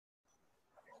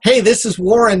Hey, this is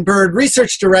Warren Bird,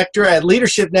 Research Director at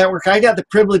Leadership Network. I got the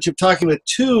privilege of talking with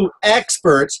two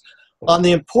experts on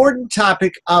the important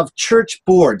topic of church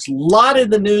boards. A lot in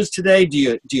the news today. Do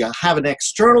you have an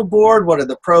external board? What are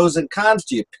the pros and cons?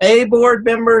 Do you pay board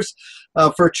members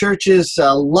for churches?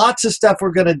 Lots of stuff we're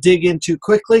going to dig into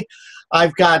quickly.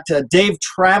 I've got Dave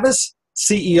Travis,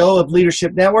 CEO of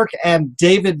Leadership Network, and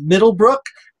David Middlebrook,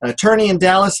 an attorney in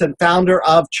Dallas and founder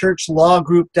of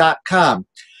churchlawgroup.com.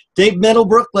 Dave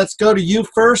Middlebrook, let's go to you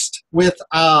first with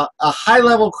a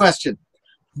high-level question.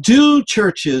 Do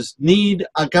churches need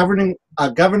a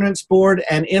governance board,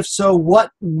 and if so,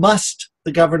 what must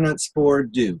the governance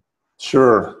board do?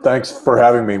 Sure. Thanks for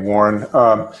having me, Warren.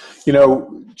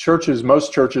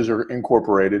 Most churches are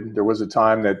incorporated. There was a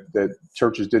time that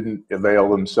churches didn't avail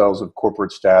themselves of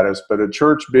corporate status, but a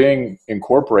church being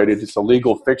incorporated, it's a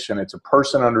legal fiction. It's a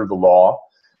person under the law.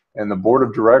 And the board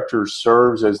of directors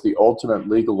serves as the ultimate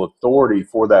legal authority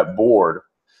for that board.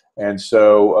 And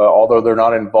so, although they're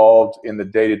not involved in the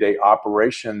day-to-day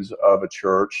operations of a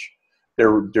church,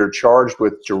 they're charged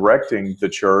with directing the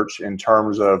church in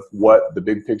terms of what the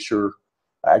big picture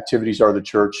activities are the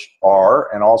church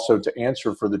are, and also to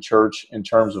answer for the church in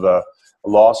terms of a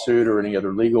lawsuit or any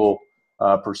other legal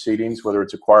proceedings, whether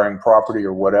it's acquiring property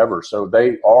or whatever. So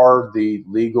they are the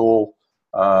legal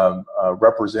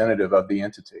representative of the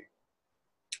entity.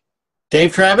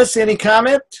 Dave Travis, any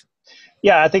comment?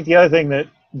 Yeah, I think the other thing that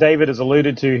David has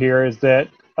alluded to here is that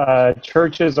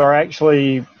churches are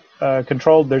actually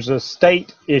controlled. There's a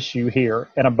state issue here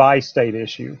and a bi-state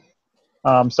issue.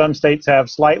 Some states have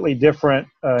slightly different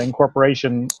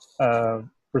incorporation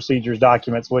procedures,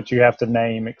 documents, what you have to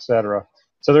name, etc.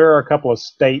 So there are a couple of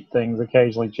state things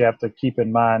occasionally that you have to keep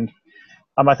in mind.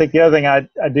 I think the other thing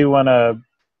I do want to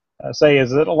say is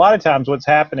that a lot of times what's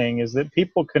happening is that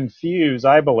people confuse,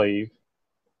 I believe,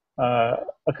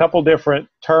 a couple different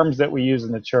terms that we use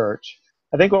in the church.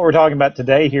 I think what we're talking about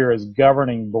today here is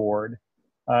governing board,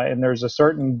 and there's a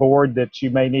certain board that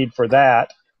you may need for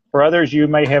that. For others, you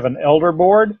may have an elder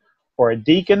board or a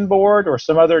deacon board or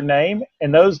some other name,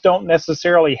 and those don't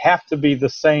necessarily have to be the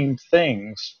same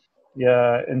things.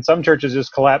 Yeah, and some churches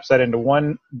just collapse that into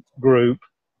one group,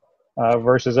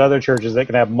 versus other churches that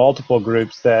can have multiple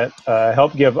groups that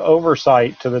help give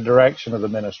oversight to the direction of the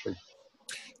ministry.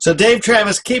 So Dave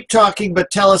Travis, keep talking, but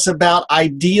tell us about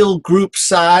ideal group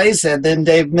size, and then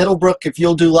Dave Middlebrook, if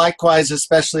you'll do likewise,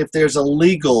 especially if there's a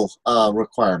legal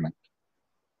requirement.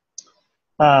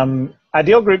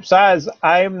 Ideal group size,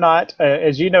 I am not,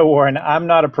 as you know, Warren, I'm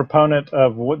not a proponent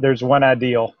of there's one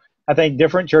ideal. I think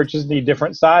different churches need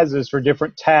different sizes for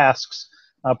different tasks.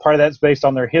 Part of that's based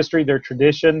on their history, their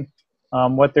tradition,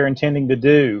 what they're intending to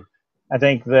do. I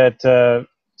think that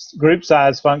group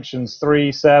size functions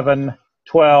 3, 7,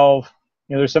 12.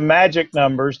 There's some magic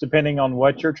numbers depending on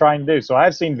what you're trying to do. So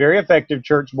I've seen very effective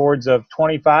church boards of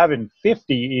 25 and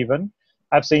 50 even.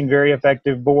 I've seen very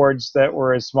effective boards that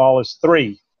were as small as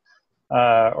 3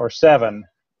 or 7.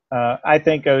 I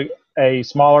think a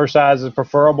smaller size is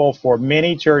preferable for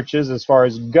many churches as far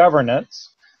as governance.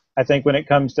 I think when it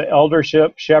comes to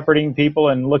eldership, shepherding people,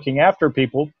 and looking after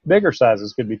people, bigger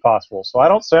sizes could be possible. So I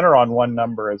don't center on one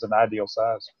number as an ideal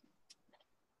size.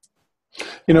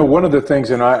 One of the things,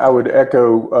 and I would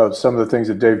echo some of the things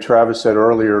that Dave Travis said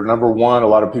earlier. Number one, a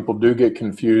lot of people do get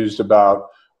confused about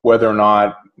whether or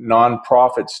not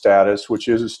nonprofit status, which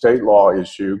is a state law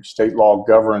issue, state law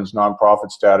governs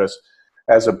nonprofit status,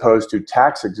 as opposed to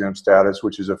tax-exempt status,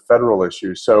 which is a federal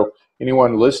issue. So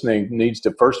anyone listening needs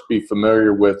to first be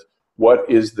familiar with what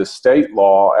is the state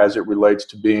law as it relates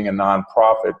to being a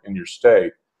nonprofit in your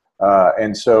state.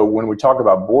 And so when we talk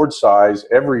about board size,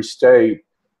 every state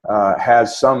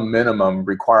has some minimum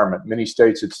requirement. Many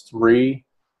states it's 3,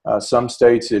 some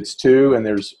states it's 2, and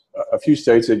there's a few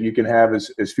states that you can have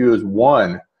as few as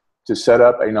 1 to set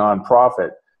up a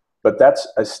nonprofit. But that's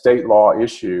a state law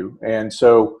issue. And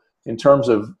so in terms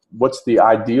of what's the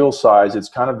ideal size, it's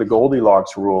kind of the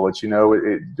Goldilocks rule. It's,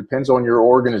 it depends on your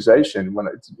organization. When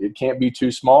it can't be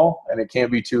too small and it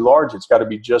can't be too large. It's got to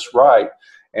be just right.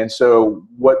 And so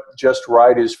what just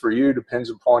right is for you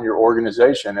depends upon your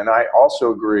organization. And I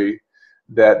also agree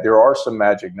that there are some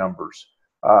magic numbers.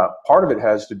 Part of it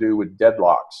has to do with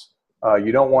deadlocks.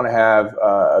 You don't want to have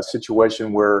a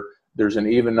situation where there's an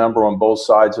even number on both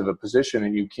sides of a position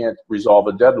and you can't resolve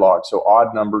a deadlock. So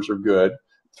odd numbers are good.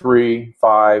 3,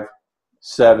 5,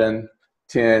 7,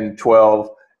 10, 12.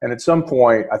 And at some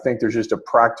point, I think there's just a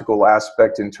practical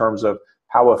aspect in terms of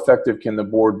how effective can the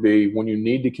board be when you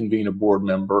need to convene a board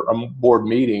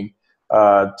meeting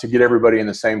to get everybody in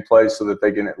the same place so that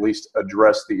they can at least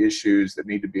address the issues that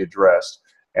need to be addressed.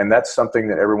 And that's something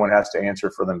that everyone has to answer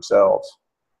for themselves.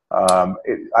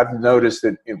 I've noticed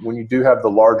that when you do have the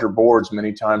larger boards,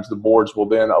 many times the boards will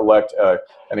then elect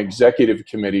an executive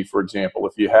committee, for example.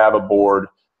 If you have a board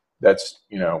that's,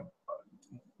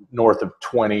 north of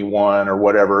 21 or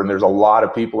whatever, and there's a lot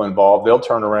of people involved, they'll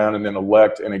turn around and then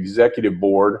elect an executive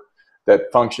board that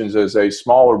functions as a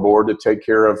smaller board to take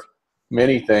care of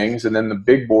many things. And then the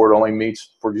big board only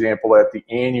meets, for example, at the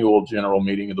annual general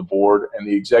meeting of the board, and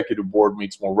the executive board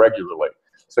meets more regularly.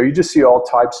 So you just see all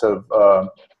types of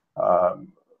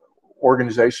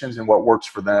organizations and what works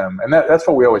for them. And that's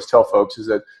what we always tell folks, is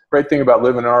that the great thing about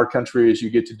living in our country is you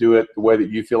get to do it the way that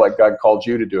you feel like God called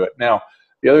you to do it. Now,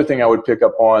 the other thing I would pick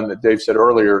up on that Dave said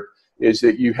earlier is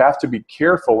that you have to be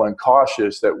careful and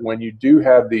cautious that when you do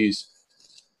have these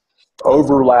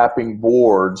overlapping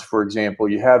boards, for example,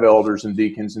 you have elders and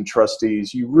deacons and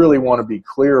trustees, you really want to be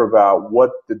clear about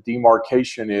what the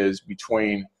demarcation is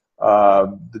between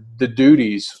the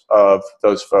duties of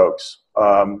those folks.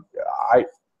 I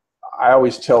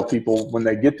always tell people when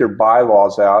they get their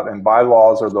bylaws out, and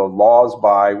bylaws are the laws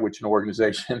by which an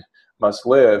organization must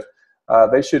live,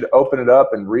 they should open it up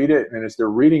and read it. And as they're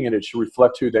reading it, it should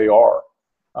reflect who they are,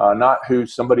 not who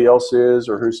somebody else is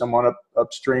or who someone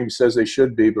upstream says they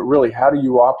should be, but really, how do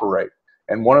you operate?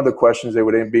 And one of the questions they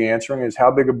would be answering is, how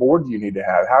big a board do you need to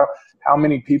have? How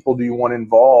many people do you want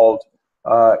involved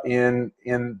in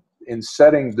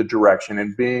setting the direction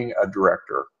and being a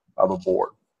director of a board?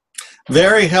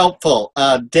 Very helpful.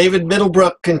 David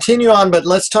Middlebrook, continue on, but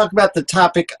let's talk about the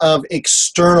topic of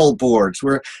external boards.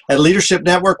 We're at Leadership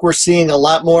Network, we're seeing a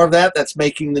lot more of that. That's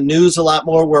making the news a lot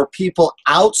more, where people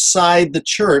outside the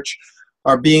church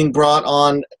are being brought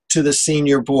on to the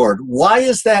senior board. Why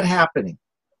is that happening?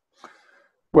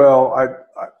 Well,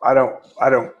 I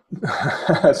don't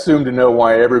assume to know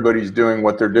why everybody's doing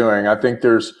what they're doing. I think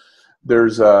there's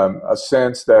a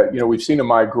sense that, we've seen a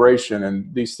migration,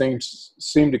 and these things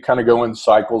seem to kind of go in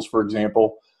cycles. For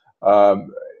example,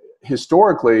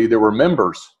 historically, there were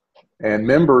members, and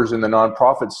members in the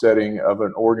nonprofit setting of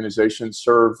an organization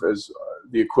serve as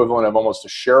the equivalent of almost a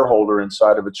shareholder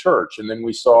inside of a church. And then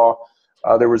we saw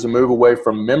there was a move away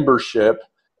from membership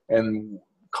and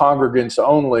congregants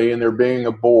only, and there being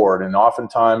a board. And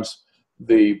oftentimes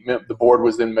the board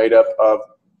was then made up of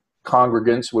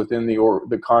congregants within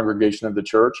the congregation of the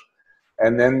church.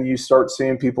 And then you start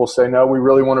seeing people say, no, we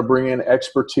really want to bring in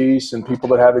expertise and people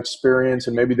that have experience,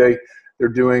 and maybe they're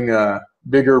doing a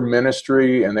bigger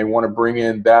ministry and they want to bring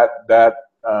in that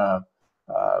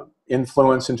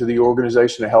influence into the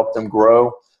organization to help them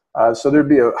grow. So there'd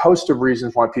be a host of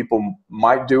reasons why people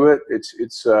might do it.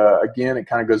 It's again, it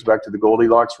kind of goes back to the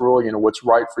Goldilocks rule, what's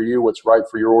right for you, what's right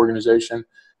for your organization,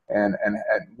 and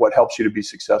what helps you to be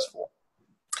successful.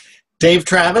 Dave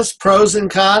Travis, pros and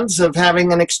cons of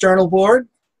having an external board?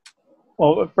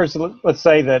 Well, first, let's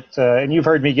say that, and you've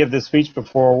heard me give this speech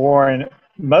before, Warren,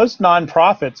 most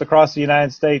nonprofits across the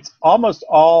United States almost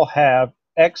all have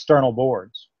external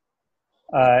boards.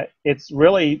 It's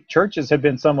really, churches have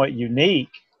been somewhat unique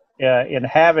in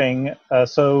having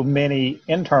so many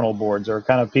internal boards, or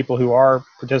kind of people who are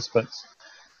participants.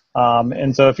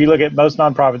 And so if you look at most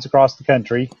nonprofits across the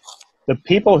country, the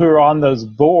people who are on those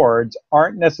boards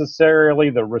aren't necessarily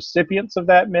the recipients of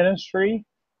that ministry,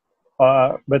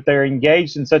 but they're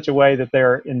engaged in such a way that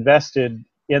they're invested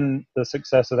in the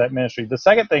success of that ministry. The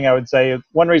second thing I would say,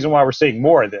 one reason why we're seeing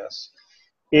more of this,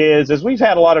 is as we've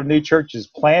had a lot of new churches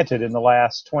planted in the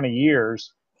last 20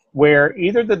 years, where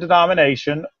either the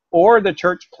denomination or the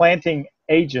church planting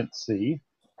agency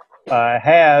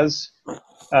has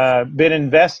been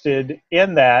invested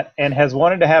in that and has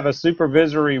wanted to have a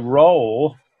supervisory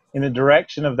role in the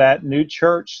direction of that new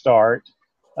church start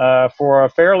for a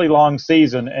fairly long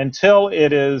season, until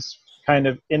it is kind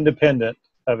of independent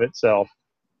of itself.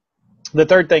 The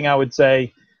third thing I would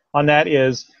say on that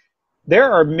is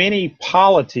there are many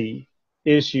polity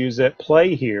issues at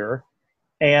play here,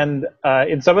 and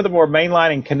in some of the more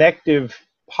mainline and connective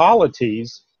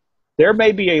polities, there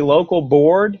may be a local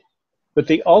board, but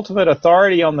the ultimate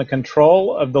authority on the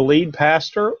control of the lead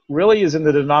pastor really is in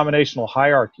the denominational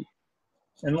hierarchy.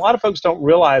 And a lot of folks don't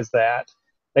realize that.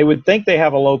 They would think they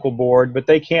have a local board, but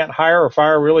they can't hire or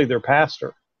fire really their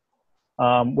pastor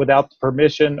without the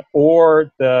permission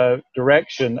or the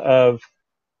direction of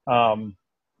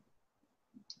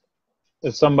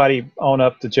somebody on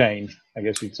up the chain, I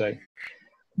guess you'd say.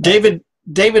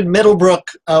 David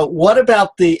Middlebrook, what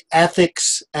about the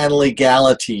ethics and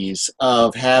legalities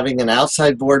of having an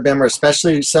outside board member,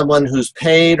 especially someone who's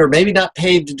paid or maybe not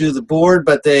paid to do the board,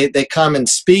 but they come and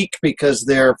speak because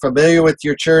they're familiar with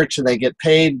your church and they get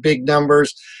paid big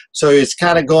numbers. So it's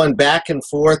kind of going back and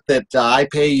forth that I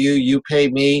pay you, you pay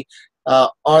me.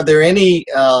 Are there any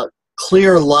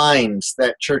clear lines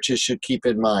that churches should keep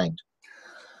in mind?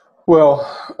 Well,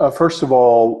 first of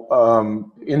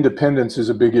all, independence is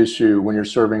a big issue when you're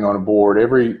serving on a board.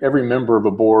 Every member of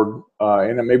a board,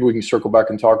 and maybe we can circle back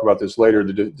and talk about this later,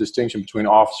 the distinction between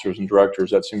officers and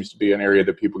directors, that seems to be an area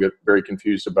that people get very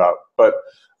confused about. But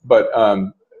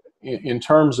in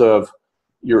terms of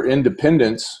your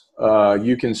independence,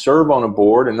 you can serve on a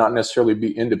board and not necessarily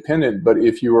be independent, but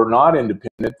if you are not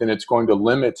independent, then it's going to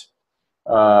limit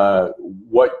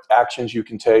what actions you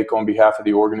can take on behalf of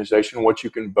the organization, what you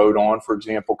can vote on, for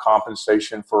example,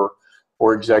 compensation for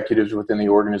executives within the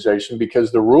organization,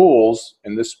 because the rules,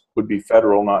 and this would be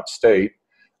federal, not state,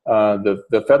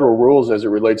 the federal rules as it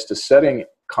relates to setting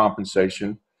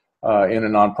compensation in a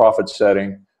nonprofit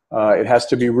setting, it has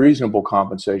to be reasonable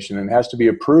compensation and it has to be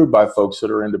approved by folks that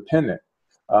are independent.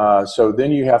 So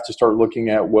then you have to start looking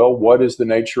at, well, what is the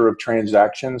nature of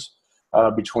transactions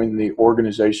between the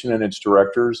organization and its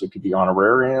directors? It could be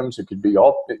honorariums. It could be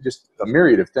just a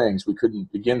myriad of things. We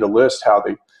couldn't begin to list how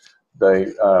they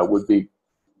would be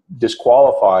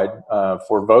disqualified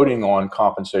for voting on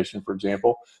compensation, for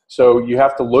example. So you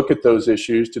have to look at those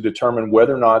issues to determine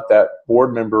whether or not that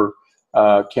board member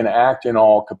can act in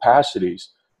all capacities.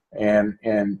 And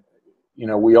you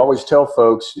know, we always tell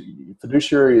folks,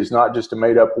 fiduciary is not just a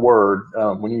made-up word.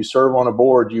 When you serve on a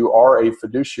board, you are a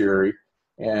fiduciary.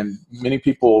 And many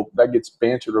people, that gets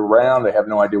bantered around. They have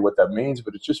no idea what that means,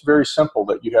 but it's just very simple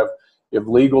that you have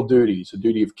legal duties, a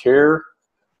duty of care,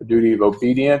 a duty of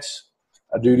obedience,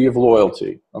 a duty of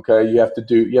loyalty. Okay, you have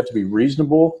to be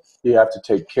reasonable. You have to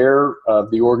take care of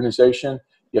the organization.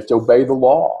 You have to obey the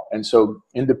law. And so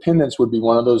independence would be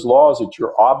one of those laws that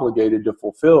you're obligated to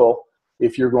fulfill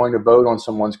if you're going to vote on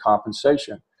someone's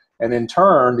compensation. And in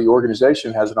turn, the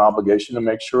organization has an obligation to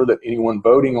make sure that anyone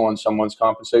voting on someone's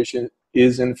compensation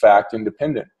is in fact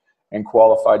independent and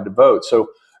qualified to vote. So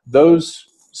those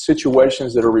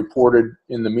situations that are reported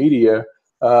in the media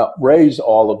raise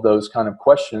all of those kind of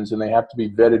questions, and they have to be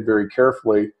vetted very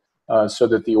carefully so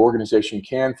that the organization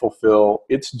can fulfill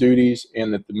its duties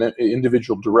and that the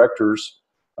individual directors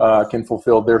can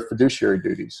fulfill their fiduciary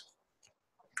duties.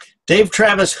 Dave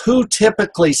Travis, who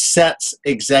typically sets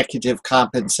executive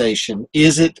compensation?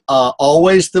 Is it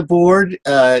always the board?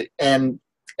 And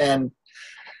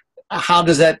how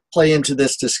does that play into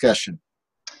this discussion?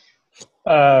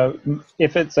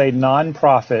 If it's a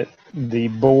nonprofit, the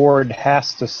board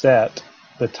has to set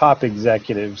the top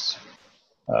executives'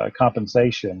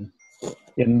 compensation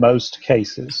in most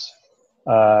cases.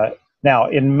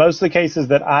 Now, in most of the cases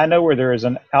that I know where there is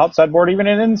an outside board, even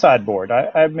an inside board,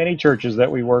 I have many churches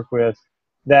that we work with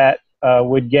that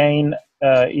would gain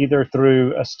either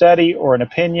through a study or an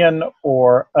opinion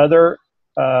or other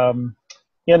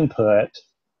input,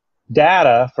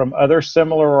 data from other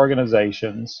similar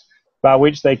organizations by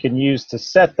which they can use to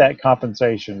set that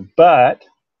compensation. But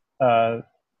for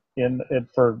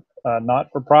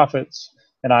not-for-profits,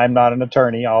 and I'm not an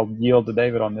attorney, I'll yield to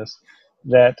David on this,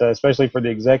 that especially for the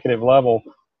executive level,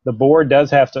 the board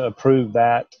does have to approve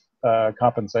that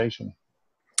compensation.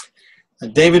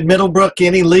 David Middlebrook,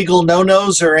 any legal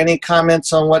no-nos or any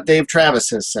comments on what Dave Travis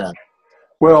has said?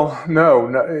 Well,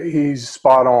 no, he's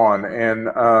spot on. And,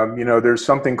 you know, there's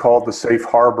something called the safe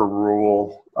harbor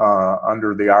rule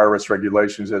under the IRS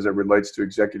regulations as it relates to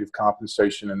executive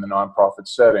compensation in the nonprofit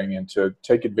setting. And to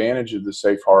take advantage of the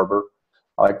safe harbor,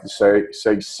 I like to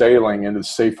say sailing into the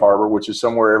safe harbor, which is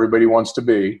somewhere everybody wants to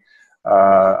be.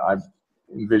 I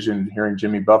envisioned hearing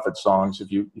Jimmy Buffett songs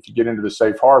if you get into the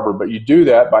safe harbor, but you do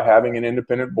that by having an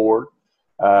independent board,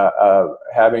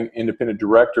 having independent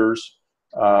directors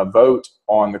vote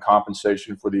on the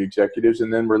compensation for the executives,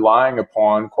 and then relying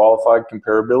upon qualified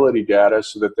comparability data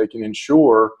so that they can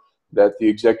ensure that the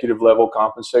executive level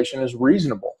compensation is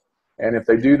reasonable. And if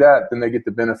they do that, then they get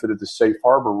the benefit of the safe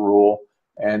harbor rule.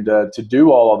 And to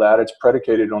do all of that, it's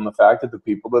predicated on the fact that the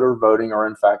people that are voting are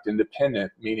in fact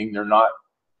independent, meaning they're not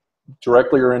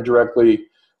directly or indirectly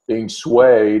being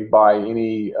swayed by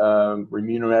any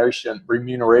remuneration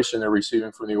they're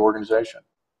receiving from the organization.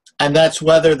 And that's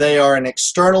whether they are an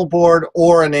external board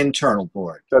or an internal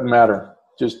board. Doesn't matter.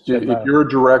 If you're a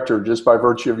director, just by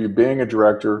virtue of you being a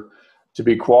director, to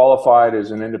be qualified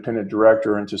as an independent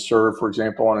director and to serve, for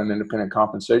example, on an independent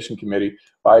compensation committee,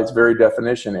 by its very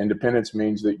definition, independence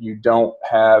means that you don't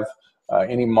have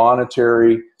any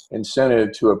monetary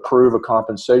incentive to approve a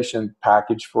compensation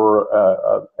package for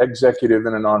an executive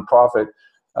in a nonprofit,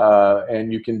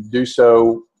 and you can do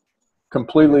so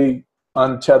completely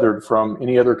untethered from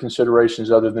any other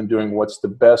considerations other than doing what's the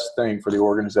best thing for the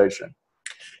organization.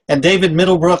 And David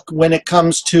Middlebrook, when it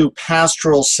comes to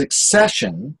pastoral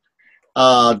succession,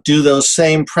 do those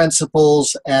same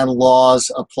principles and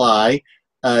laws apply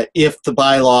if the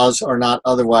bylaws are not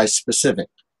otherwise specific?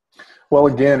 Well,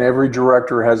 again, every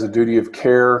director has a duty of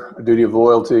care, a duty of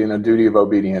loyalty, and a duty of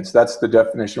obedience. That's the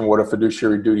definition of what a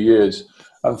fiduciary duty is.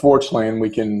 Unfortunately, and we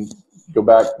can go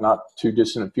back not too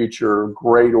distant a future,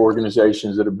 great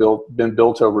organizations that have been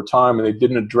built over time, and they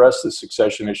didn't address the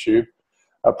succession issue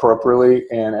appropriately.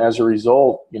 And as a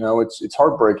result, it's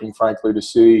heartbreaking, frankly, to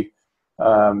see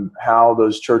how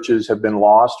those churches have been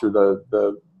lost, or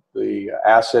the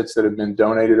assets that have been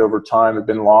donated over time have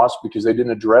been lost because they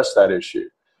didn't address that issue.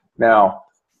 Now,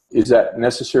 is that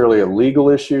necessarily a legal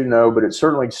issue? No, but it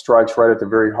certainly strikes right at the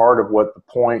very heart of what the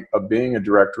point of being a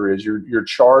director is. You're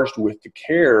charged with the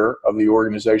care of the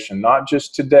organization, not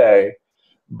just today,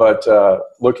 but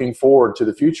looking forward to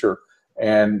the future.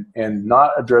 And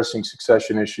not addressing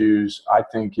succession issues, I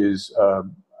think, is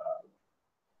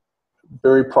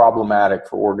very problematic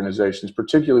for organizations,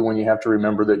 particularly when you have to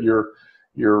remember that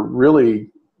you're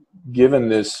really given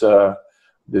this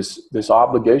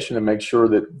obligation to make sure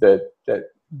that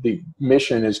the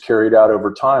mission is carried out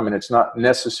over time, and it's not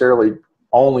necessarily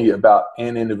only about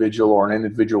an individual or an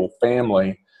individual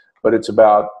family, but it's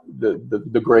about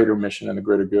the greater mission and the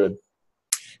greater good.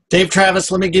 Dave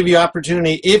Travis, let me give you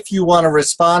opportunity if you want to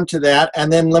respond to that,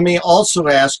 and then let me also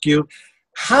ask you,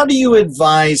 how do you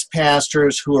advise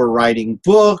pastors who are writing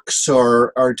books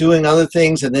or are doing other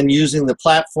things and then using the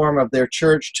platform of their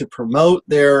church to promote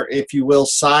their, if you will,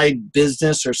 side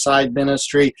business or side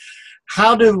ministry?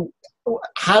 How do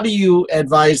you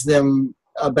advise them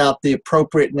about the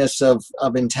appropriateness of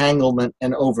entanglement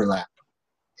and overlap?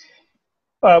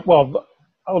 Well,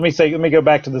 let me go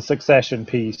back to the succession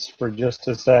piece for just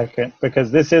a second, because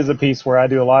this is a piece where I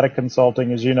do a lot of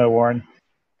consulting, as you know, Warren.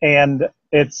 And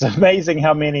it's amazing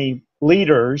how many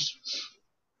leaders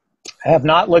have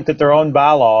not looked at their own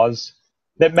bylaws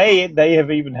that they have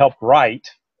even helped write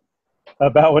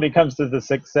about when it comes to the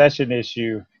succession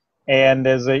issue. And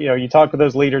as you talk to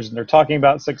those leaders and they're talking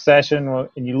about succession,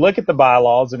 and you look at the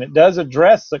bylaws, and it does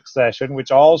address succession,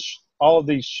 which all of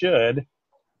these should.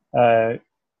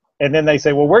 And then they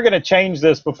say, well, we're going to change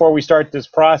this before we start this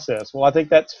process. Well, I think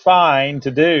that's fine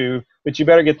to do, but you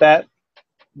better get that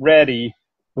ready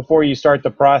before you start the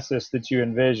process that you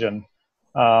envision.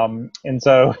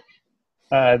 So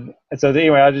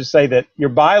anyway, I'll just say that your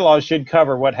bylaws should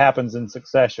cover what happens in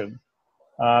succession.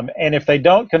 And if they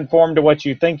don't conform to what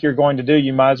you think you're going to do,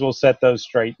 you might as well set those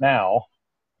straight now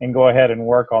and go ahead and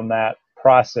work on that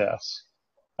process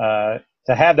to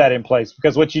have that in place.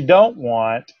 Because what you don't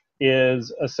want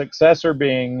is a successor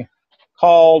being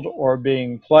called or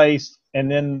being placed, and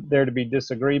then there to be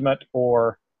disagreement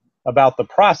or about the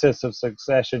process of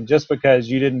succession just because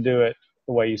you didn't do it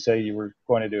the way you say you were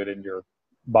going to do it in your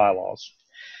bylaws.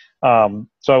 So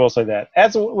I will say that.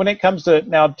 As when it comes to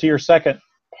now to your second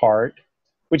part,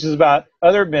 which is about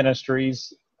other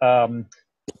ministries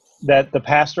that the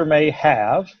pastor may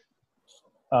have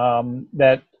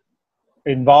that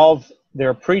involve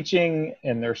their preaching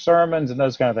and their sermons and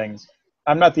those kind of things.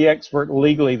 I'm not the expert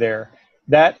legally there.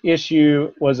 That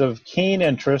issue was of keen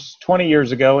interest 20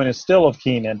 years ago and is still of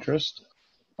keen interest.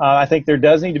 I think there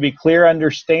does need to be clear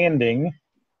understanding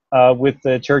with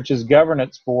the church's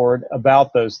governance board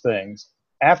about those things.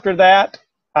 After that,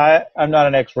 I'm not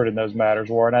an expert in those matters,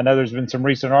 Warren. I know there's been some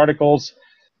recent articles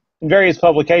in various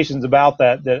publications about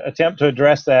that attempt to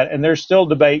address that, and there's still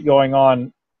debate going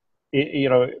on,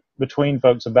 between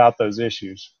folks about those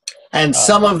issues. And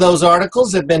some of those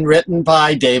articles have been written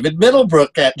by David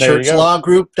Middlebrook at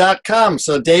churchlawgroup.com.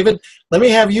 So, David, let me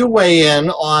have you weigh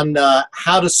in on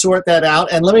how to sort that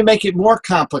out, and let me make it more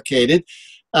complicated.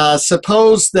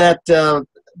 Suppose that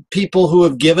people who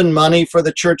have given money for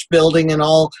the church building and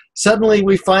all, suddenly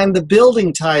we find the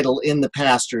building title in the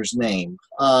pastor's name.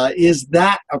 Is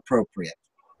that appropriate?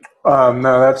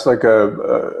 No, that's like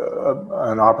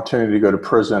an opportunity to go to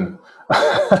prison.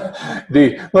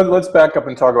 Let's back up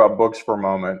and talk about books for a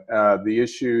moment. The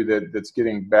issue that's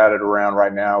getting batted around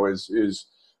right now is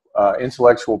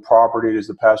intellectual property. Does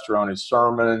the pastor own his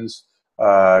sermons?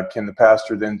 Can the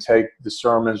pastor then take the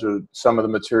sermons or some of the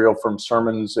material from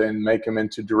sermons and make them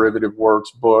into derivative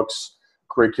works, books,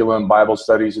 curriculum, Bible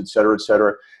studies, et cetera, et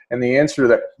cetera? And the answer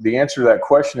to that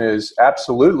question is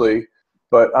absolutely.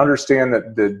 But understand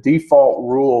that the default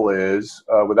rule is,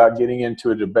 without getting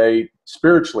into a debate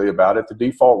spiritually about it, the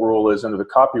default rule is under the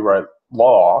copyright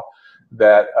law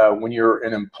that when you're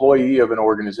an employee of an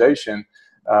organization,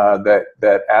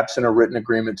 that absent a written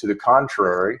agreement to the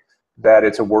contrary, that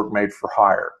it's a work made for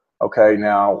hire. Okay,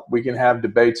 now we can have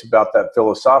debates about that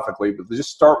philosophically, but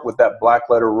just start with that black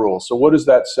letter rule. So what does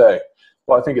that say?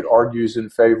 Well, I think it argues in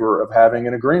favor of having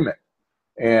an agreement.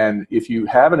 And if you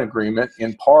have an agreement,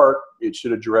 in part, it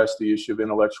should address the issue of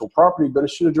intellectual property, but it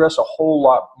should address a whole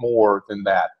lot more than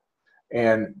that.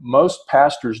 And most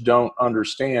pastors don't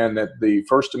understand that the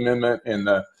First Amendment and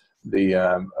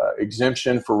the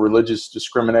exemption for religious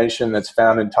discrimination that's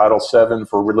found in Title VII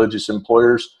for religious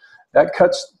employers, that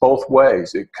cuts both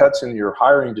ways. It cuts in your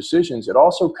hiring decisions. It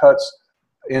also cuts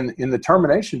in the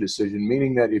termination decision,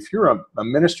 meaning that if you're a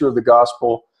minister of the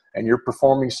gospel and you're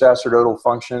performing sacerdotal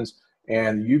functions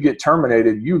and you get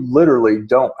terminated, you literally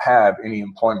don't have any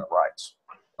employment rights.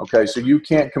 Okay, so you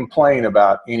can't complain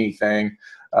about anything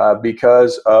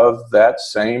because of that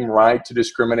same right to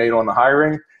discriminate on the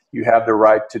hiring. You have the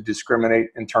right to discriminate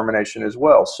in termination as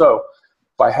well. So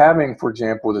by having, for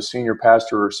example, with a senior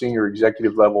pastor or senior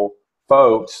executive level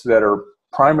folks that are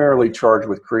primarily charged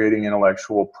with creating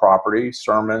intellectual property,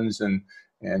 sermons and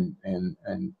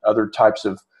other types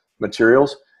of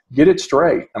materials, get it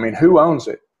straight. I mean, who owns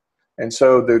it? And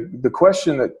so the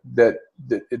question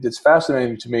that's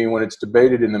fascinating to me when it's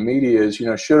debated in the media is,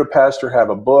 should a pastor have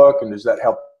a book, and does that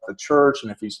help the church?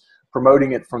 And if he's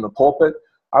promoting it from the pulpit,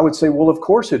 I would say, well, of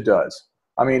course it does.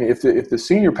 I mean, if the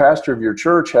senior pastor of your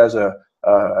church has a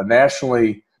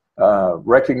nationally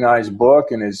recognized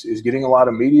book and is getting a lot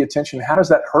of media attention, how does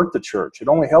that hurt the church? It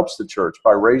only helps the church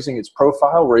by raising its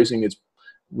profile, raising its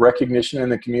recognition in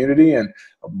the community, and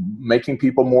making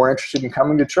people more interested in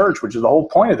coming to church, which is the whole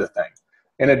point of the thing.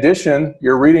 In addition,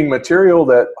 you're reading material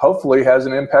that hopefully has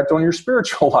an impact on your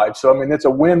spiritual life. So, I mean, it's a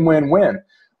win-win-win.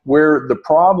 Where the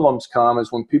problems come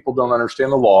is when people don't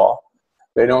understand the law,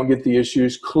 they don't get the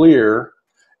issues clear,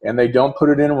 and they don't put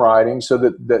it in writing so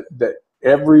that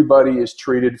everybody is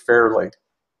treated fairly,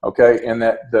 okay? And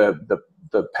that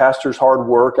the pastor's hard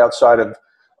work outside of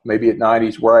maybe at night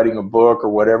he's writing a book or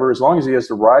whatever, as long as he has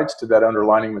the rights to that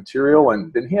underlining material,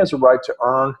 and then he has a right to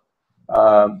earn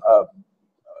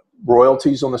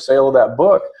royalties on the sale of that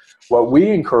book. What we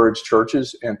encourage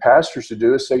churches and pastors to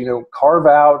do is say, carve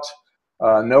out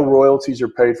no royalties are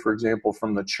paid, for example,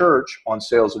 from the church on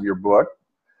sales of your book,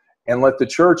 and let the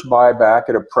church buy back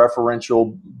at a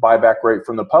preferential buyback rate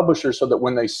from the publisher, so that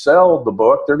when they sell the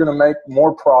book, they're going to make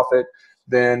more profit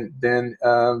than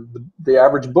the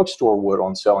average bookstore would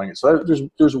on selling it. So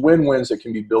there's win-wins that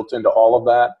can be built into all of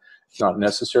that. It's not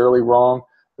necessarily wrong.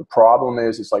 The problem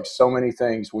is, it's like so many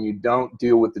things, when you don't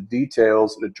deal with the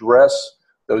details and address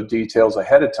those details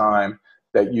ahead of time,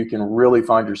 that you can really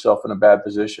find yourself in a bad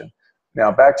position.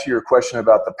 Now, back to your question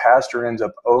about the pastor ends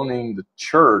up owning the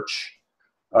church.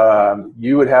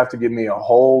 You would have to give me a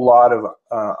whole lot of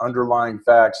underlying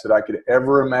facts that I could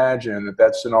ever imagine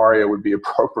that scenario would be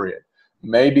appropriate.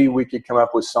 Maybe we could come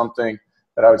up with something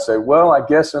that I would say, well, I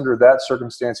guess under that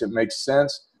circumstance it makes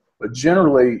sense. But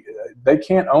generally, they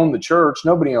can't own the church.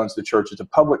 Nobody owns the church. It's a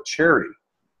public charity.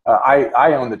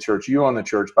 I own the church. You own the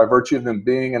church. By virtue of them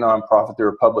being a nonprofit, they're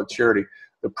a public charity.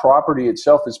 The property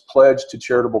itself is pledged to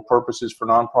charitable purposes for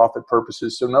nonprofit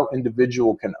purposes, so no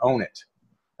individual can own it.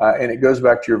 And it goes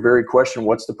back to your very question,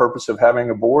 what's the purpose of having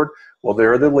a board? Well,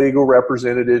 they're the legal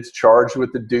representatives charged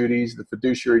with the duties, the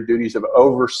fiduciary duties of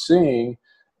overseeing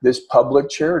this public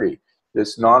charity,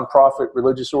 this nonprofit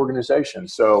religious organization.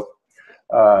 So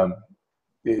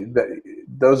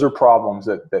those are problems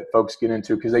that folks get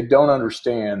into because they don't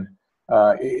understand.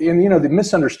 And the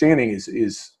misunderstanding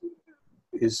is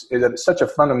at such a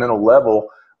fundamental level.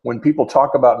 When people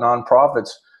talk about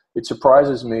nonprofits, it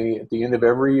surprises me at the end of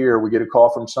every year we get a call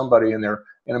from somebody and they're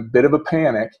in a bit of a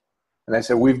panic, and they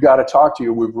say, we've got to talk to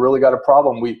you. We've really got a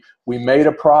problem. We made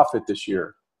a profit this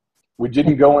year. We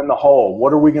didn't go in the hole.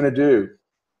 What are we going to do?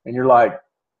 And you're like,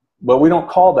 well, we don't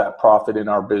call that profit in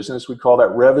our business. We call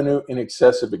that revenue in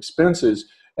excess of expenses.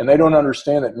 And they don't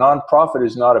understand that nonprofit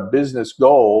is not a business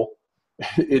goal.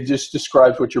 It just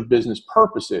describes what your business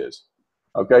purpose is.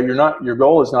 Okay, your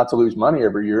goal is not to lose money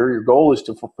every year. Your goal is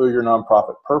to fulfill your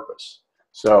nonprofit purpose.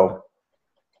 So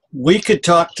we could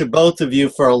talk to both of you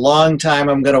for a long time.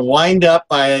 I'm going to wind up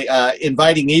by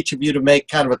inviting each of you to make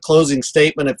kind of a closing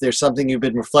statement if there's something you've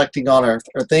been reflecting on or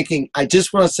thinking. I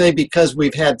just want to say, because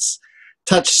we've had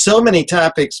touched so many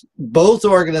topics, both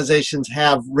organizations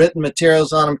have written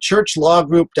materials on them.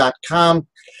 Churchlawgroup.com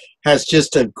has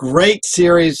just a great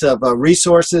series of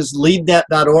resources.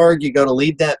 LeadNet.org, you go to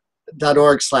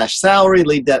LeadNet.org/salary,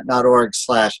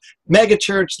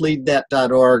 LeadNet.org/megachurch,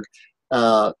 LeadNet.org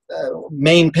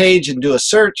main page, and do a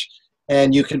search,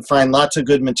 and you can find lots of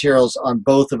good materials on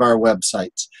both of our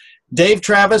websites. Dave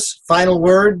Travis, final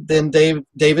word, then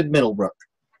David Middlebrook.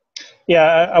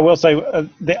 Yeah, I will say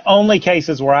the only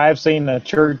cases where I've seen a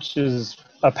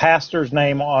pastor's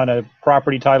name on a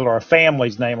property title or a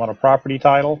family's name on a property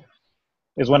title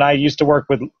is when I used to work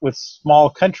with small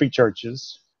country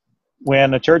churches,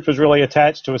 when a church was really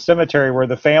attached to a cemetery where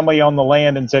the family owned the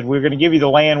land and said, we're going to give you the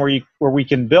land where we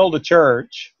can build a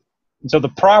church. And so the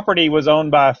property was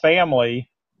owned by a family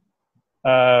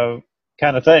kind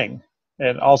of thing,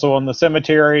 and also on the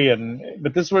cemetery.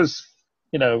 But this was,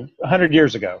 100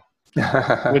 years ago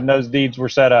when those deeds were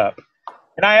set up.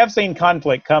 And I have seen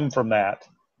conflict come from that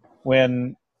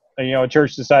when, a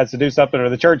church decides to do something, or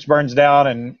the church burns down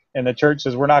and the church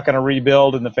says, we're not going to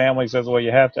rebuild. And the family says, well,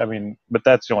 you have to. But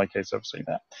that's the only case I've seen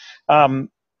that.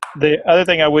 The other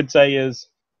thing I would say is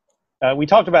we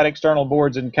talked about external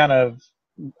boards and kind of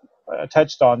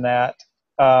touched on that.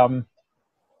 And,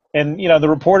 the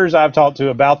reporters I've talked to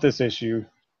about this issue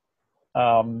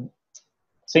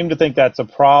seem to think that's a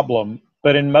problem.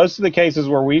 But in most of the cases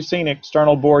where we've seen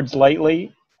external boards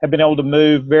lately, have been able to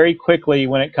move very quickly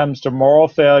when it comes to moral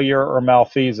failure or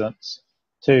malfeasance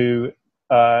to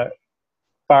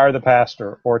fire the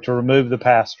pastor or to remove the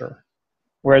pastor.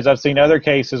 Whereas I've seen other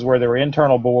cases where there were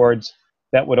internal boards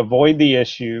that would avoid the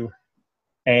issue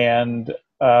and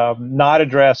not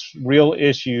address real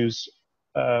issues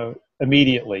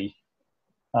immediately.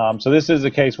 So this is a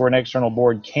case where an external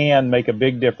board can make a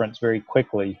big difference very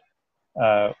quickly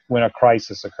when a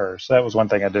crisis occurs. So that was one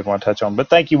thing I did want to touch on. But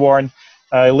thank you, Warren.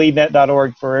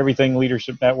 Leadnet.org for everything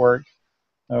Leadership Network,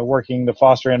 working to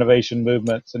foster innovation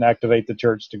movements and activate the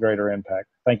church to greater impact.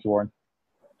 Thank you, Warren.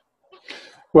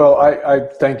 Well, I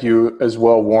thank you as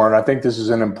well, Warren. I think this is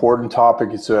an important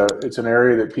topic. It's an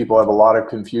area that people have a lot of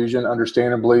confusion.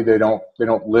 Understandably, they don't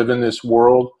live in this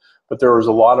world, but there is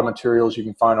a lot of materials you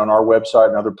can find on our website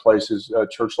and other places,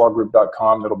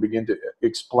 churchlawgroup.com, that'll begin to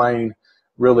explain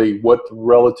really what the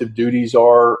relative duties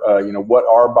are, what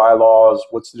are bylaws,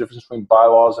 what's the difference between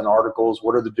bylaws and articles,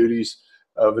 what are the duties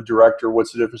of a director,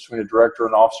 what's the difference between a director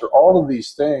and officer. All of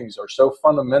these things are so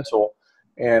fundamental.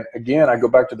 And again, I go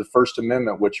back to the First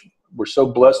Amendment, which we're so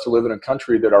blessed to live in a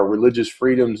country that our religious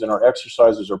freedoms and our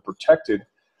exercises are protected.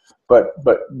 But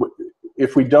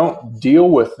if we don't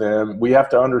deal with them, we have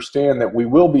to understand that we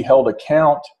will be held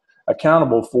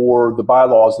accountable for the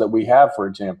bylaws that we have, for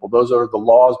example. Those are the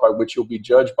laws by which you'll be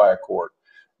judged by a court.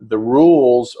 The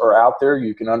rules are out there.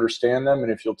 You can understand them.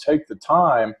 And if you'll take the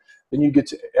time, then you get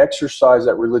to exercise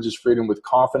that religious freedom with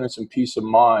confidence and peace of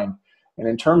mind. And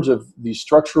in terms of these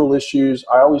structural issues,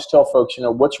 I always tell folks,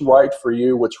 what's right for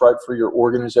you, what's right for your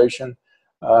organization.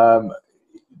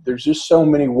 There's just so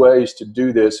many ways to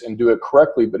do this and do it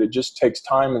correctly, but it just takes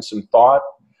time and some thought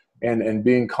and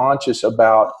being conscious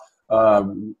about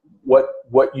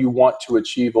what you want to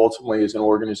achieve ultimately as an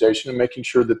organization, and making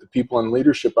sure that the people in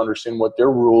leadership understand what the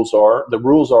rules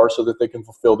are so that they can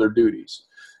fulfill their duties.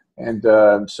 And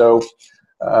so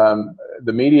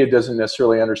the media doesn't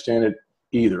necessarily understand it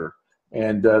either.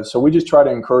 And so we just try to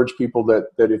encourage people that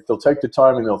if they'll take the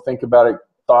time and they'll think about it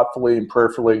thoughtfully and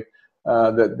prayerfully,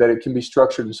 that it can be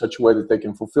structured in such a way that they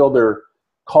can fulfill their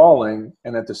calling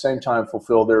and at the same time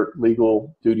fulfill their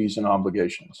legal duties and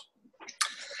obligations.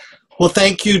 Well,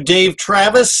 thank you, Dave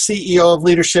Travis, CEO of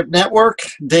Leadership Network,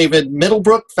 David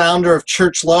Middlebrook, founder of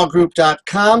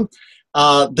churchlawgroup.com.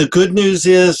 The good news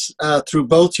is through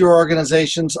both your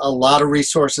organizations, a lot of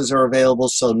resources are available,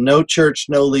 so no church,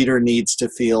 no leader needs to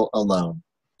feel alone.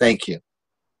 Thank you.